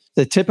already,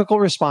 the typical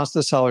response to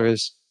the seller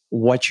is,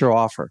 what's your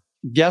offer?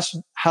 Guess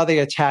how they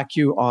attack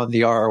you on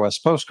the ROS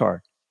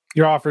postcard?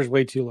 Your offer is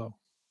way too low.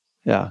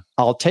 Yeah.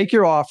 I'll take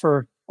your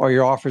offer, or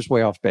your offer's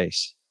way off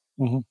base.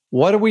 Mm-hmm.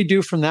 What do we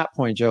do from that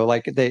point,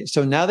 Joe?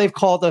 So now they've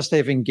called us,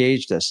 they've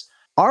engaged us.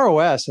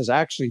 ROS has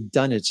actually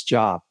done its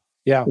job.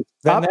 Yeah.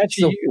 That's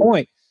the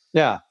point.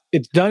 Yeah.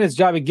 It's done its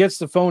job. It gets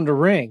the phone to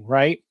ring,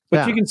 right?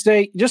 But you can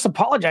say, just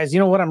apologize. You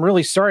know what? I'm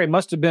really sorry. It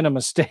must have been a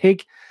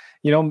mistake.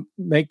 Kind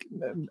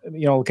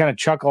of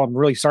chuckle. I'm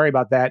really sorry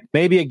about that.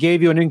 Maybe it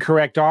gave you an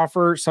incorrect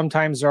offer.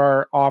 Sometimes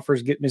our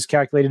offers get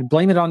miscalculated.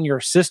 Blame it on your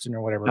assistant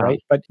or whatever,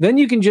 right? But then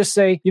you can just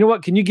say, you know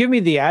what? Can you give me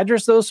the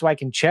address though, so I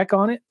can check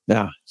on it?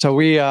 Yeah.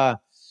 So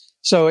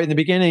so in the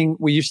beginning,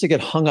 we used to get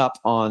hung up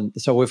on.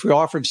 So if we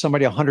offered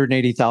somebody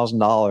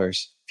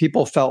 $180,000,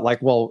 people felt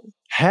like, well,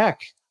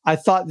 heck, I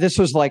thought this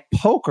was like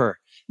poker.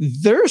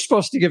 They're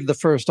supposed to give the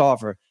first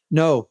offer.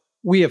 No,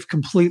 we have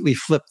completely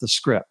flipped the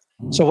script.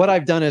 So what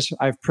I've done is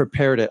I've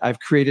prepared it. I've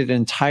created an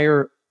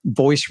entire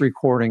voice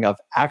recording of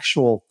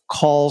actual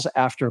calls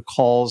after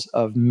calls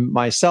of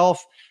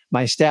myself,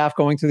 my staff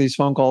going through these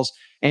phone calls.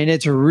 And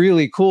it's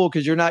really cool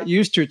because you're not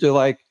used to it. They're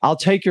like, I'll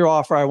take your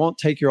offer. I won't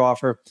take your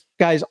offer.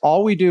 Guys,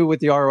 all we do with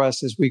the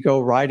ROS is we go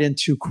right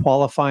into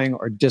qualifying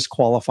or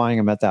disqualifying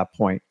them at that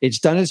point. It's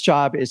done its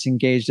job. It's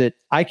engaged it.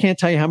 I can't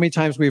tell you how many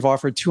times we've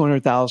offered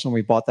 $200,000.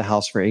 We bought the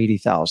house for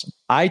 $80,000.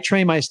 I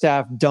train my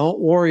staff, don't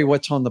worry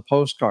what's on the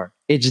postcard.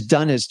 It's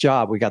done its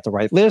job. We got the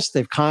right list.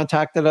 They've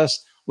contacted us.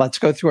 Let's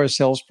go through our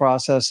sales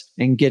process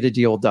and get a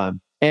deal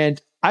done.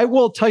 And I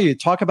will tell you,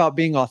 talk about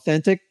being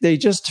authentic. They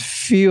just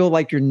feel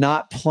like you're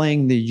not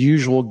playing the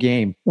usual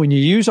game. When you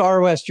use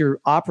ROS, you're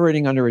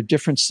operating under a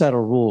different set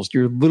of rules.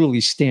 You're literally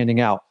standing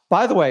out.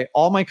 By the way,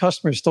 all my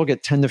customers still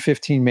get 10 to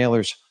 15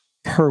 mailers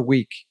per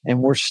week,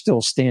 and we're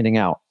still standing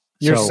out.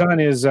 Your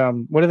son is,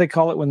 what do they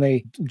call it when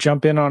they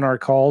jump in on our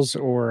calls?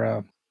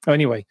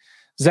 Anyway,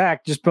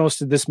 Zach just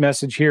posted this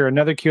message here.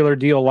 Another killer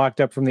deal locked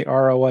up from the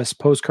ROS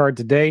postcard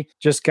today.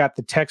 Just got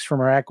the text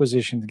from our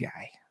acquisition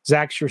guy.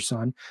 Zach's your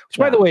son, which,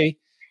 by the way,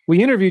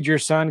 we interviewed your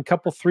son a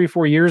couple,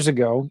 3-4 years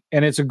ago,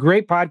 and it's a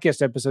great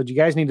podcast episode. You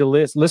guys need to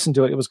listen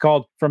to it. It was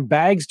called From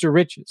Bags to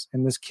Riches.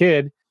 And this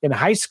kid in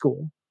high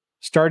school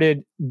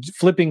started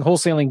flipping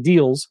wholesaling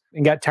deals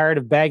and got tired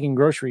of bagging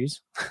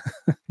groceries,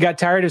 got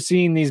tired of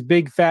seeing these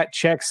big fat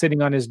checks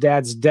sitting on his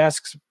dad's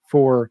desks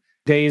for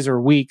days or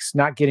weeks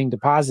not getting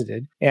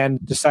deposited, and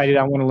decided,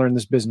 I want to learn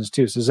this business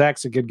too. So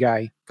Zach's a good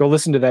guy. Go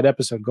listen to that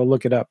episode. Go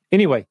look it up.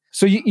 Anyway,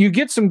 so you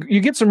get some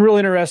real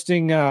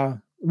interesting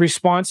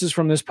responses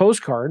from this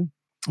postcard.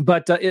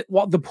 But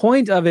the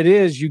point of it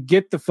is you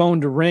get the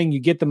phone to ring,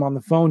 you get them on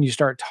the phone, you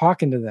start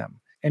talking to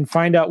them and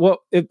find out,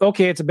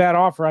 it's a bad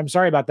offer. I'm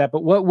sorry about that,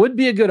 but what would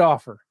be a good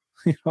offer?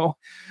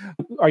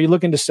 Are you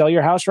looking to sell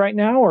your house right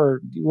now, or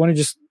do you want to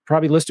just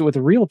probably list it with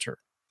a realtor?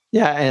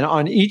 Yeah. And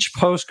on each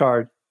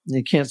postcard,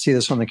 you can't see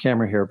this on the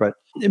camera here, but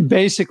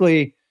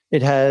basically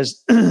it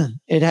has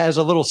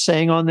a little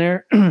saying on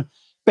there.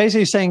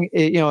 Basically saying,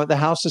 the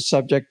house is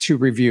subject to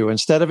review.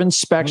 Instead of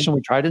inspection,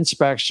 we tried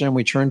inspection,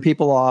 we turned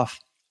people off.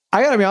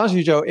 I got to be honest with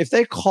you, Joe, if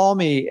they call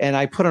me and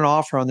I put an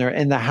offer on there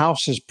and the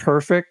house is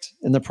perfect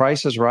and the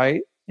price is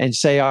right, and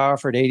say I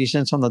offered 80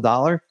 cents on the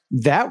dollar,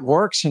 that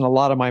works in a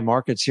lot of my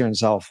markets here in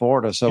South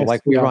Florida. So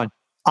we run.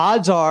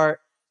 Odds are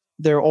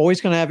they're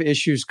always going to have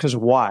issues. Because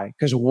why?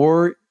 Because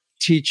we're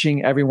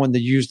teaching everyone to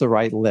use the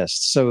right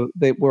list. So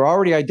we're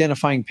already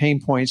identifying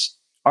pain points.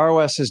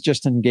 ROS is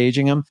just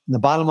engaging them. And the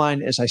bottom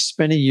line is I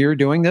spent a year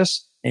doing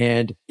this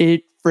and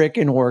it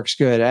freaking works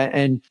good.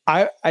 And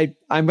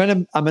I'm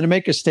going to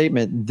make a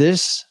statement.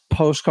 This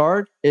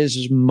postcard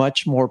is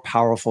much more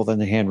powerful than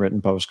the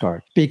handwritten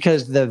postcard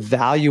because the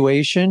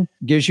valuation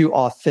gives you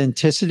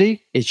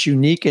authenticity. It's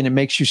unique and it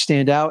makes you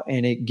stand out,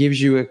 and it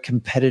gives you a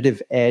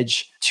competitive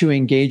edge to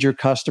engage your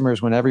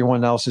customers when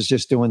everyone else is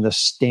just doing the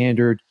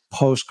standard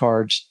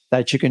postcards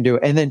that you can do.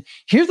 And then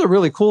here's the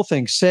really cool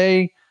thing.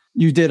 Say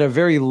you did a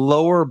very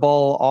lower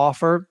ball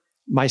offer.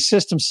 My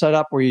system's set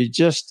up where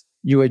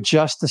you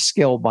adjust the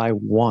scale by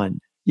 1.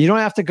 You don't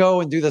have to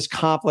go and do this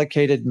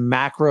complicated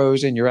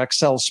macros in your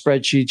Excel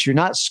spreadsheets. You're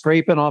not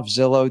scraping off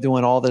Zillow,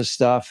 doing all this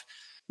stuff.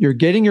 You're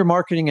getting your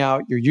marketing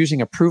out. You're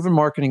using a proven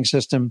marketing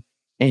system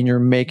and you're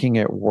making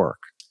it work.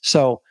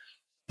 So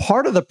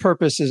part of the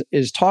purpose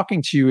is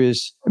talking to you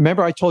is,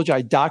 remember I told you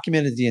I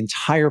documented the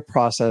entire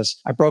process.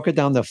 I broke it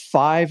down to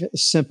 5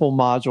 simple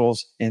modules.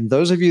 And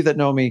those of you that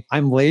know me,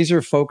 I'm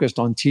laser focused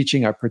on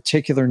teaching a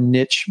particular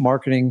niche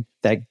marketing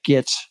that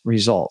gets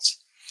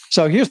results.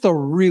 So here's the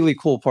really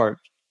cool part.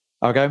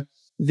 Okay.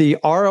 The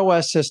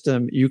ROS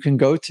system, you can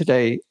go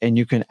today and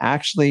you can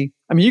actually,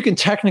 you can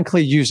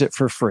technically use it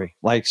for free.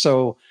 Like,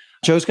 so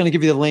Joe's going to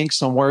give you the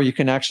links on where you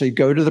can actually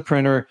go to the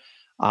printer.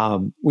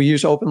 We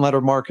use open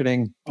letter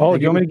marketing. Oh,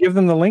 do you want me to give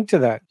them the link to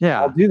that? Yeah.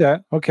 I'll do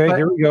that. Okay,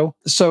 here we go.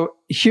 So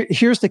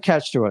here's the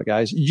catch to it,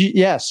 guys.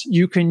 Yes,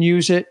 you can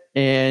use it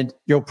and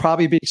you'll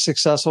probably be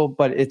successful,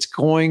 but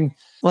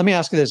let me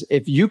ask you this.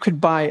 If you could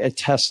buy a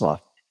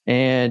Tesla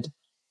and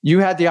you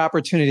had the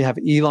opportunity to have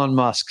Elon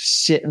Musk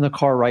sit in the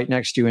car right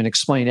next to you and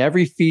explain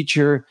every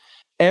feature,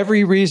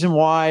 every reason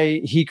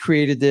why he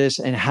created this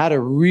and how to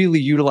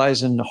really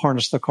utilize and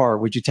harness the car,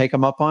 would you take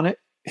him up on it?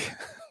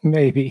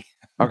 Maybe.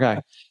 Okay.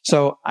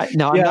 So I'm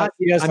not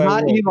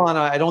Elon.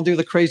 I don't do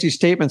the crazy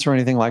statements or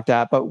anything like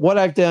that. But what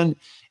I've done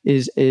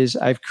is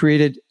I've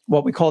created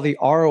what we call the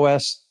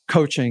ROS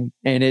coaching.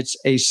 And it's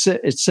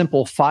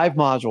simple 5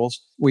 modules.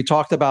 We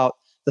talked about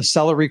the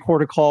seller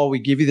recorded call. We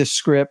give you the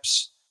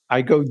scripts.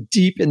 I go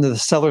deep into the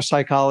seller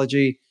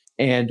psychology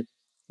and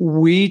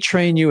we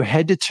train you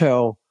head to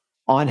toe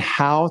on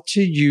how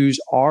to use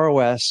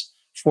ROS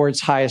for its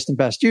highest and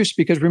best use.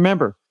 Because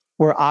remember,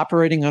 we're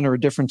operating under a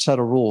different set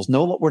of rules.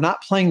 No, we're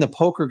not playing the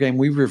poker game.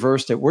 We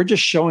reversed it. We're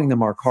just showing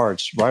them our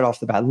cards right off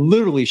the bat,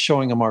 literally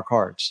showing them our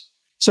cards.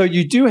 So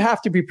you do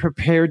have to be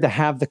prepared to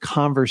have the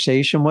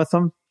conversation with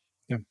them.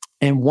 Yeah.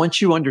 And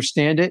once you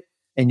understand it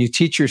and you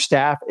teach your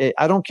staff,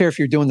 I don't care if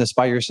you're doing this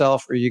by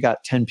yourself or you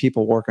got 10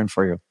 people working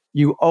for you.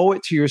 You owe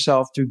it to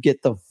yourself to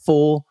get the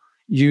full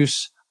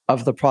use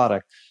of the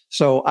product.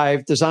 So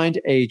I've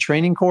designed a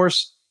training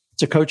course.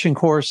 It's a coaching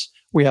course.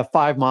 We have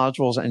 5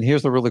 modules. And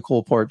here's the really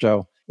cool part,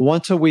 Joe.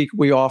 Once a week,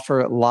 we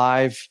offer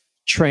live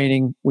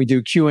training. We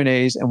do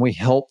Q&As and we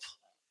help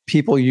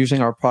people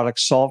using our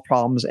products solve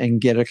problems and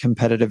get a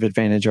competitive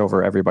advantage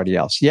over everybody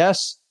else.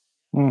 Yes,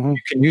 you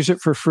can use it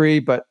for free,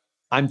 but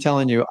I'm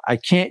telling you, I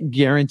can't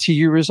guarantee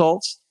you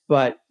results.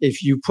 But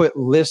if you put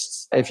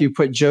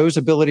Joe's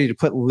ability to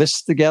put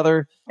lists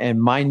together and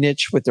my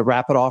niche with the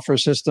rapid offer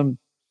system,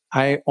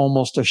 I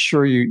almost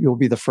assure you, you'll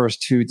be the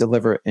first to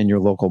deliver it in your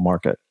local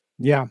market.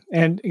 Yeah.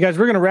 And guys,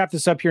 we're going to wrap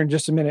this up here in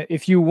just a minute.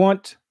 If you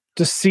want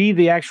to see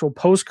the actual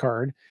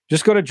postcard,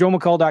 just go to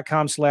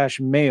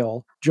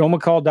joemccall.com/mail,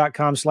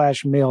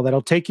 joemccall.com/mail.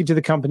 That'll take you to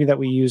the company that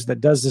we use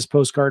that does this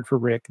postcard for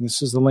Rick. And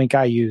this is the link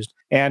I used.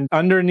 And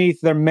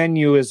underneath their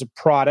menu is a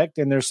product,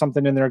 and there's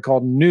something in there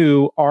called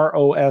New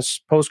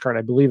ROS Postcard.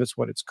 I believe it's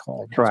what it's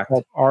called. Correct. It's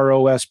called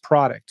ROS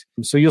Product.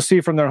 So you'll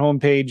see from their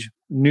homepage,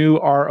 New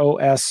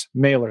ROS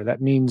Mailer.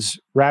 That means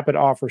Rapid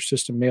Offer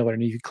System Mailer.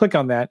 And if you click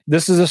on that,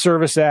 this is a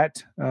service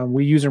that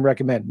we use and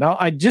recommend. Now,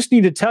 I just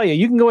need to tell you,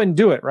 you can go ahead and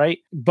do it, right?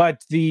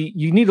 But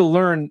you need to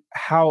learn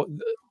how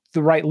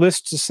the right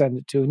list to send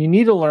it to. And you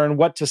need to learn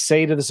what to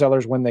say to the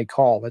sellers when they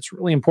call. That's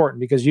really important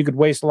because you could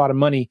waste a lot of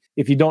money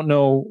if you don't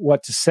know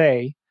what to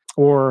say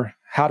or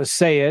how to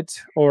say it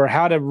or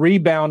how to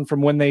rebound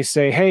from when they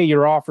say, hey,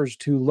 your offer's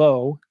too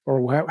low,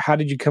 or how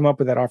did you come up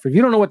with that offer? If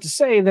you don't know what to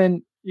say,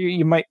 then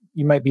you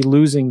might be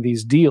losing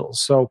these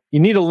deals. So you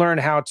need to learn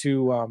how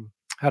to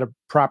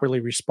properly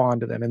respond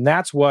to them. And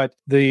that's what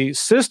the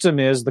system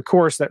is, the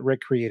course that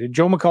Rick created,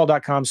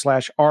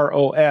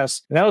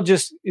 joemccall.com/ROS. And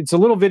it's a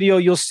little video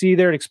you'll see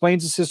there. It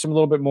explains the system a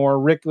little bit more.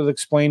 Rick will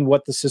explain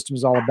what the system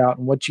is all about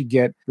and what you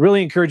get.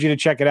 Really encourage you to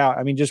check it out.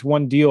 I mean, just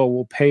one deal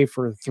will pay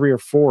for 3 or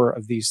 4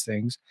 of these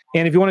things.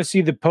 And if you want to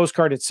see the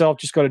postcard itself,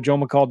 just go to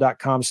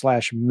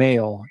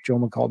joemccall.com/mail,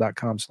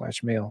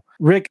 joemccall.com/mail.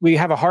 Rick, we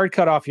have a hard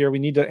cutoff here. We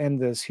need to end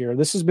this here.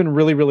 This has been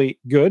really, really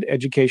good,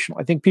 educational.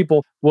 I think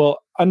people will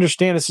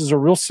understand this is a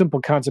real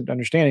simple concept to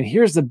understand. And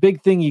here's the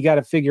big thing you got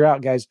to figure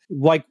out, guys.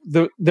 Like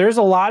there's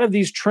a lot of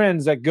these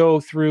trends that go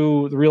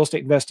through the real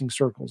estate investing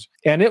circles,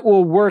 and it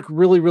will work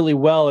really, really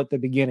well at the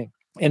beginning.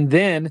 And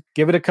then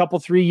give it a couple,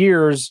 3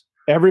 years,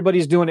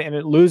 everybody's doing it and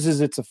it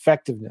loses its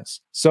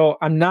effectiveness. So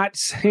I'm not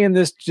saying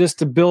this just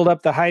to build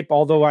up the hype,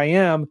 although I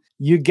am.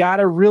 You got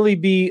to really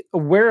be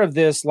aware of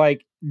this.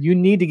 Like you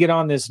need to get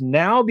on this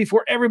now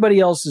before everybody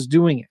else is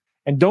doing it.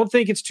 And don't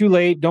think it's too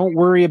late. Don't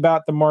worry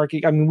about the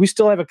market. I mean, we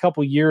still have a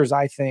couple years,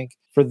 I think,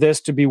 for this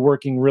to be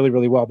working really,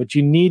 really well. But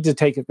you need to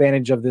take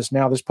advantage of this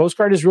now. This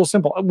postcard is real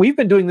simple. We've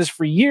been doing this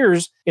for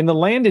years in the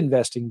land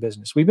investing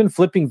business. We've been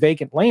flipping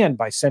vacant land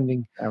by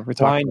sending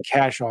blind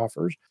cash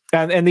offers.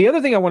 And the other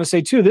thing I want to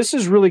say, too, this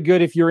is really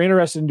good if you're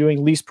interested in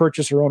doing lease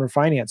purchase or owner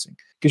financing,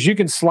 because you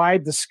can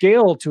slide the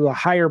scale to a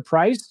higher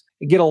price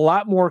and get a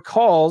lot more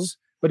calls.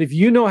 But if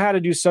you know how to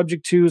do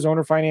subject tos,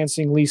 owner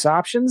financing, lease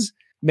options,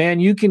 man,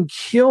 you can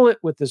kill it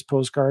with this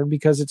postcard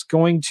because it's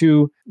going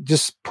to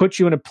just put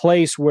you in a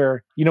place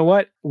where, you know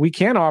what, we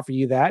can offer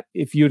you that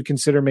if you would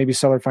consider maybe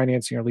seller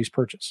financing or lease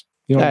purchase.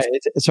 You know,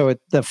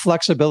 the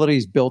flexibility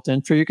is built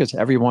in for you because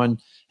everyone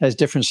has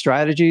different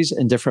strategies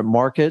in different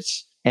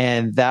markets.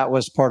 And that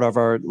was part of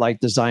our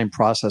design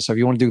process. So if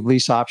you want to do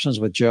lease options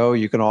with Joe,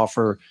 you can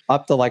offer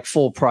up to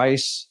full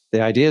price.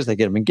 The idea is they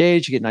get them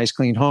engaged, you get nice,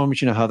 clean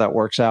homes. You know how that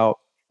works out.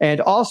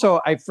 And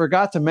also, I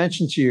forgot to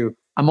mention to you,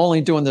 I'm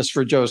only doing this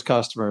for Joe's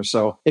customers.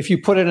 So if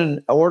you put it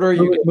in order,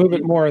 you can move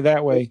it more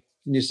that way.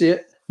 Can you see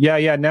it?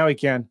 Yeah. Now we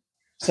can.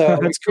 So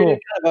that's cool.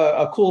 Kind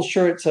of a cool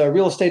shirt. It's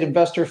Real Estate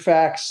Investor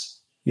Facts.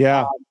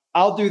 Yeah.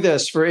 I'll do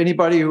this for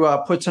anybody who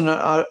puts in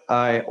an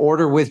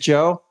order with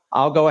Joe.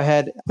 I'll go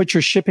ahead, put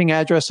your shipping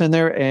address in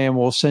there, and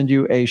we'll send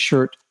you a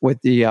shirt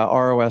with the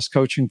ROS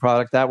coaching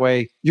product. That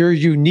way, you're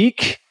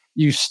unique.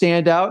 You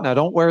stand out. Now,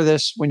 don't wear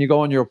this when you go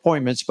on your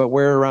appointments, but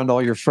wear it around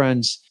all your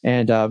friends.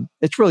 And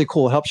it's really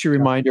cool. It helps you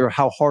remind you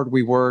how hard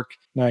we work.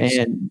 Nice.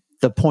 And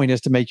the point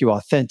is to make you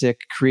authentic,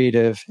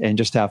 creative, and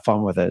just have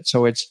fun with it.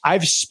 So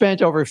I've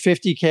spent over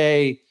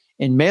 $50K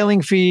in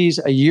mailing fees,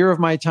 a year of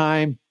my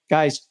time.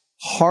 Guys,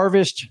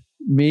 harvest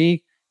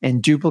me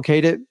and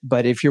duplicate it.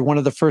 But if you're one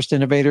of the first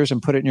innovators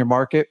and put it in your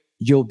market,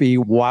 you'll be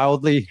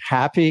wildly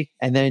happy.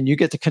 And then you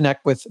get to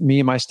connect with me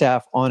and my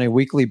staff on a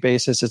weekly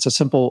basis. It's a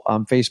simple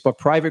Facebook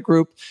private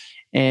group.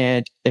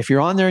 And if you're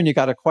on there and you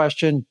got a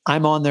question,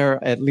 I'm on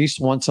there at least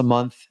once a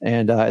month.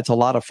 And it's a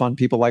lot of fun.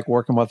 People like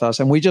working with us.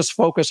 And we just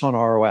focus on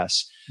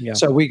ROS. Yeah.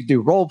 So we do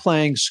role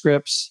playing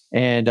scripts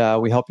and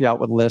we help you out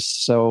with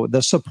lists. So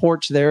the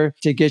support's there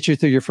to get you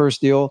through your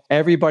first deal.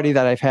 Everybody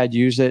that I've had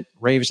use it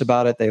raves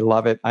about it. They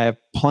love it. I have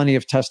plenty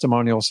of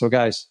testimonials. So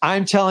guys,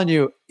 I'm telling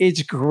you,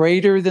 it's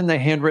greater than the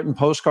handwritten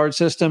postcard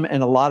system.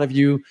 And a lot of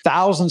you,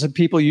 thousands of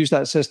people use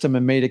that system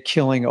and made a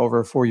killing over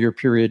a 4-year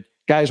period.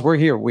 Guys, we're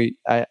here.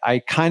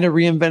 I kind of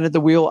reinvented the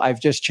wheel. I've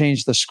just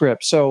changed the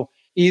script. So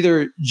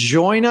either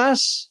join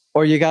us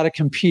or you got to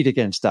compete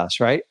against us,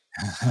 right?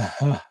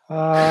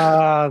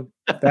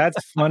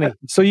 That's funny.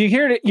 So you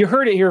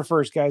heard it here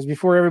first, guys,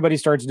 before everybody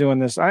starts doing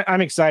this.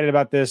 I'm excited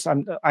about this.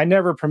 I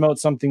never promote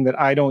something that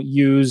I don't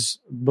use,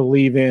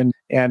 believe in,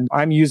 and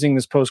I'm using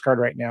this postcard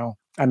right now.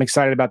 I'm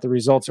excited about the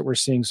results that we're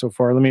seeing so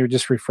far. Let me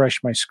just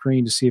refresh my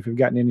screen to see if we've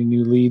gotten any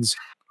new leads.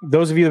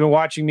 Those of you that have been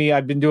watching me,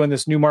 I've been doing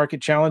this new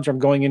market challenge. I'm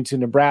going into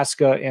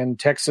Nebraska and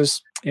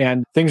Texas,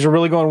 and things are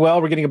really going well.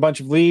 We're getting a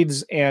bunch of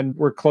leads, and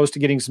we're close to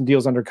getting some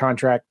deals under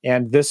contract.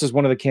 And this is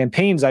one of the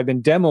campaigns I've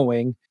been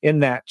demoing in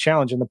that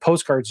challenge. And the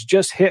postcards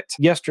just hit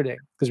yesterday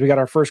because we got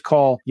our first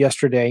call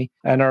yesterday,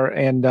 and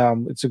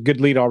it's a good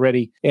lead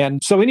already.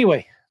 And so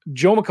anyway,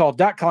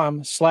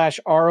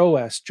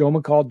 joemccall.com/ROS,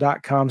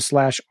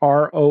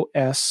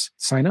 joemccall.com/ROS.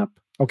 Sign up.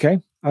 Okay.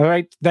 All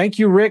right. Thank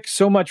you, Rick,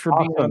 so much for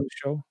being on the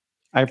show.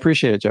 I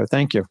appreciate it, Joe.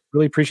 Thank you.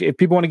 Really appreciate it. If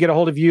people want to get a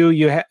hold of you,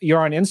 you're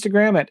on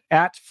Instagram at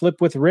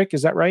 @flipwithrick.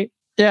 Is that right?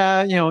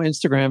 Yeah,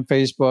 Instagram,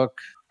 Facebook,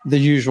 the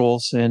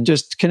usuals, and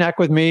just connect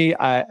with me.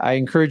 I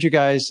encourage you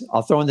guys.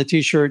 I'll throw in the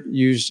t-shirt,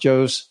 use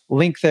Joe's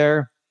link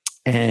there.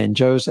 And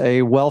Joe's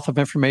a wealth of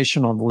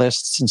information on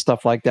lists and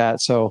stuff like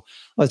that. So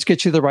let's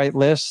get you the right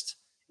list.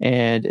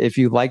 And if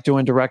you like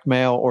doing direct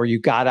mail or you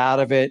got out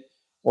of it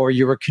or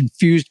you were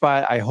confused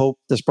by it, I hope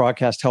this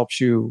broadcast helps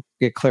you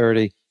get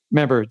clarity.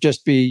 Remember,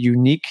 just be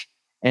unique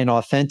and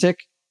authentic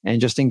and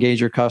just engage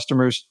your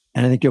customers.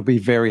 And I think you'll be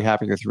very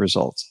happy with the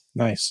results.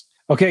 Nice.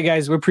 Okay,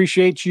 guys, we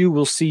appreciate you.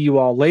 We'll see you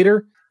all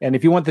later. And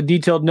if you want the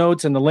detailed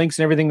notes and the links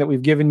and everything that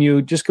we've given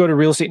you, just go to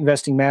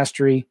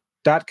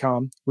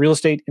realestateinvestingmastery.com,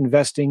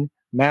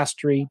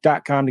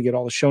 realestateinvestingmastery.com to get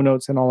all the show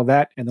notes and all of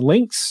that and the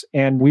links.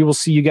 And we will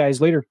see you guys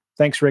later.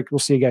 Thanks, Rick. We'll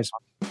see you guys.